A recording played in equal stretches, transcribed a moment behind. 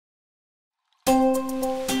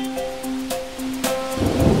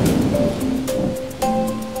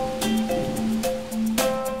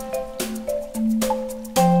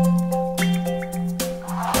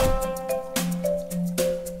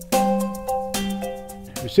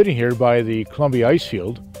We're sitting here by the Columbia ice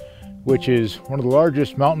field, which is one of the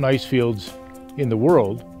largest mountain ice fields in the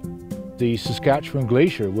world. The Saskatchewan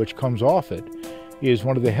Glacier, which comes off it, is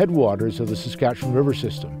one of the headwaters of the Saskatchewan River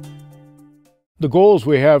system. The goals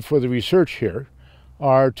we have for the research here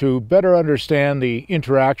are to better understand the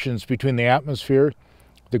interactions between the atmosphere,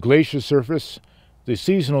 the glacier surface, the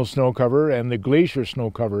seasonal snow cover, and the glacier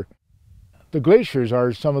snow cover. The glaciers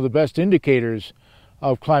are some of the best indicators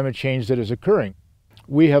of climate change that is occurring.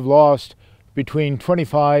 We have lost between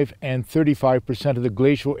 25 and 35% of the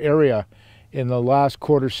glacial area in the last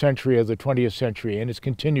quarter century of the 20th century, and it's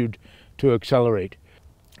continued to accelerate.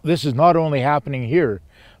 This is not only happening here,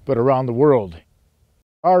 but around the world.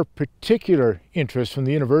 Our particular interest from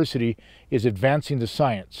the university is advancing the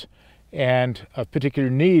science, and a particular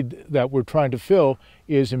need that we're trying to fill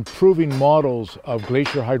is improving models of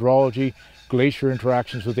glacier hydrology, glacier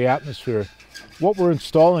interactions with the atmosphere. What we're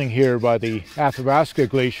installing here by the Athabasca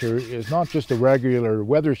Glacier is not just a regular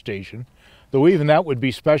weather station, though even that would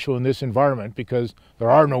be special in this environment because there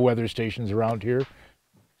are no weather stations around here.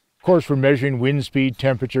 Of course, we're measuring wind speed,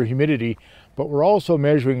 temperature, humidity, but we're also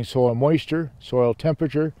measuring soil moisture, soil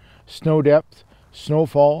temperature, snow depth,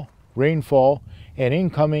 snowfall, rainfall, and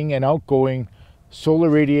incoming and outgoing solar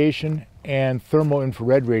radiation and thermal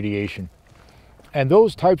infrared radiation. And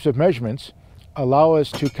those types of measurements allow us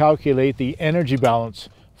to calculate the energy balance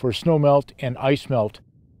for snowmelt and ice melt.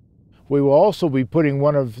 We will also be putting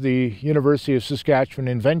one of the University of Saskatchewan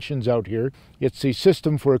inventions out here. It's the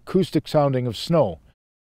system for acoustic sounding of snow,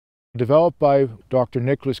 developed by Dr.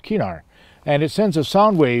 Nicholas Keenar. And it sends a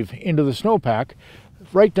sound wave into the snowpack,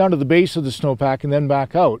 right down to the base of the snowpack and then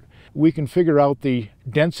back out. We can figure out the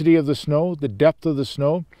density of the snow, the depth of the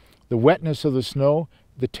snow, the wetness of the snow,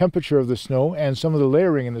 the temperature of the snow, and some of the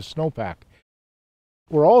layering in the snowpack.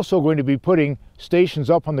 We're also going to be putting stations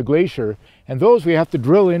up on the glacier, and those we have to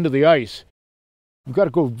drill into the ice. We've got to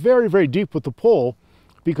go very, very deep with the pole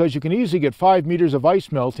because you can easily get 5 meters of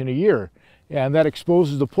ice melt in a year, and that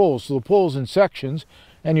exposes the pole. So the pole's in sections,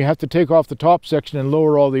 and you have to take off the top section and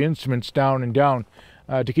lower all the instruments down and down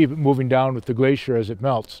to keep it moving down with the glacier as it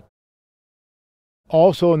melts.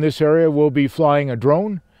 Also in this area, we'll be flying a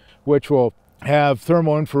drone, which will have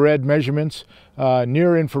thermal infrared measurements,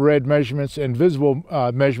 near infrared measurements, and visible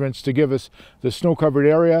measurements to give us the snow-covered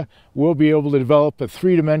area. We'll be able to develop a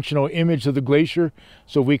three-dimensional image of the glacier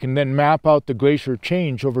so we can then map out the glacier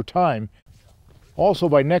change over time. Also,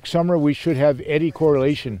 by next summer, we should have eddy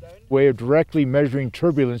correlation, a way of directly measuring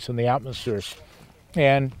turbulence in the atmosphere.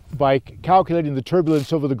 And by calculating the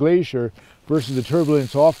turbulence over the glacier versus the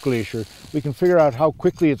turbulence off glacier, we can figure out how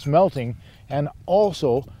quickly it's melting and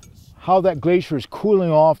also how that glacier is cooling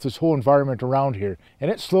off this whole environment around here, and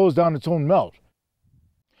it slows down its own melt.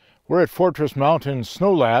 We're at Fortress Mountain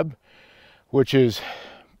Snow Lab, which is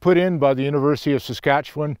put in by the University of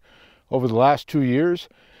Saskatchewan over the last 2 years.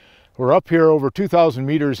 We're up here over 2,000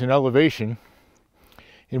 meters in elevation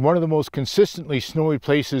in one of the most consistently snowy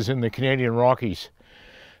places in the Canadian Rockies.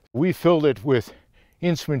 We filled it with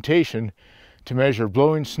instrumentation to measure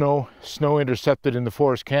blowing snow, snow intercepted in the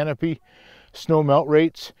forest canopy, snow melt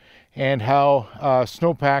rates, and how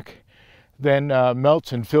snowpack then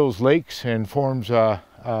melts and fills lakes and forms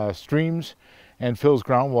streams and fills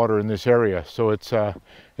groundwater in this area. So it's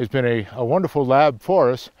been a wonderful lab for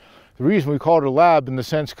us. The reason we call it a lab in the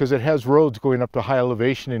sense because it has roads going up to high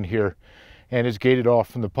elevation in here and it's gated off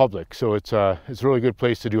from the public. So it's a really good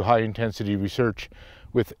place to do high intensity research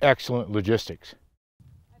with excellent logistics.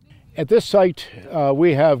 At this site,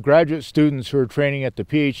 we have graduate students who are training at the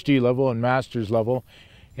PhD level and master's level.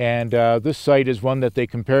 And this site is one that they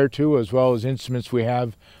compare to, as well as instruments we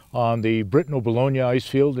have on the Brittano-Bologna ice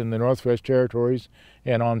field in the Northwest Territories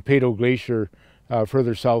and on Peyto Glacier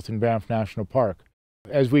further south in Banff National Park.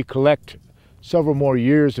 As we collect several more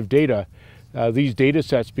years of data, these data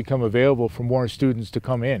sets become available for more students to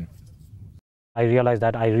come in. I realized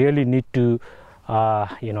that I really need to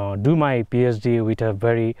do my PhD with a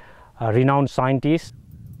very renowned scientist,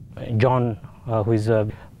 John, who is a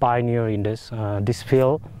pioneer in this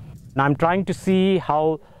field. And I'm trying to see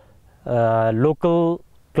how local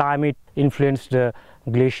climate influenced the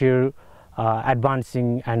glacier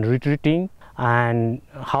advancing and retreating, and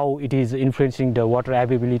how it is influencing the water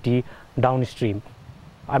availability downstream.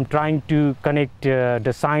 I'm trying to connect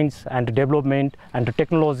the science and the development and the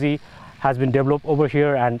technology has been developed over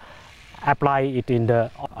here and apply it in the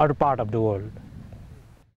other part of the world.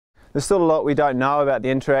 There's still a lot we don't know about the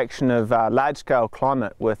interaction of large-scale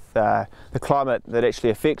climate with the climate that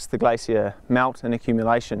actually affects the glacier melt and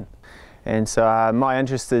accumulation. And so my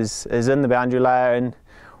interest is in the boundary layer and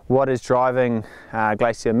what is driving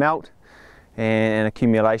glacier melt and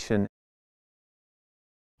accumulation.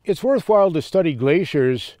 It's worthwhile to study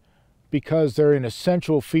glaciers because they're an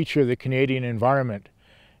essential feature of the Canadian environment.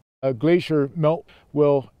 A glacier melt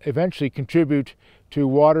will eventually contribute to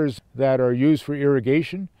waters that are used for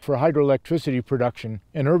irrigation, for hydroelectricity production,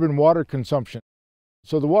 and urban water consumption.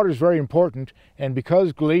 So the water is very important, and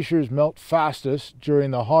because glaciers melt fastest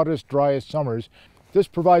during the hottest, driest summers, this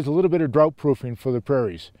provides a little bit of drought proofing for the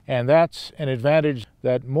prairies. And that's an advantage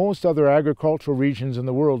that most other agricultural regions in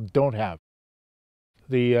the world don't have.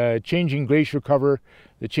 The changing glacier cover,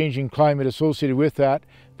 the changing climate associated with that,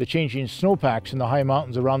 the changing snowpacks in the high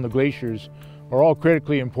mountains around the glaciers are all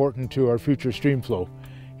critically important to our future stream flow.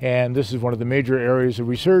 And this is one of the major areas of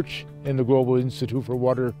research in the Global Institute for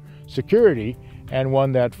Water Security, and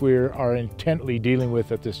one that we are intently dealing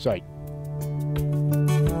with at this site.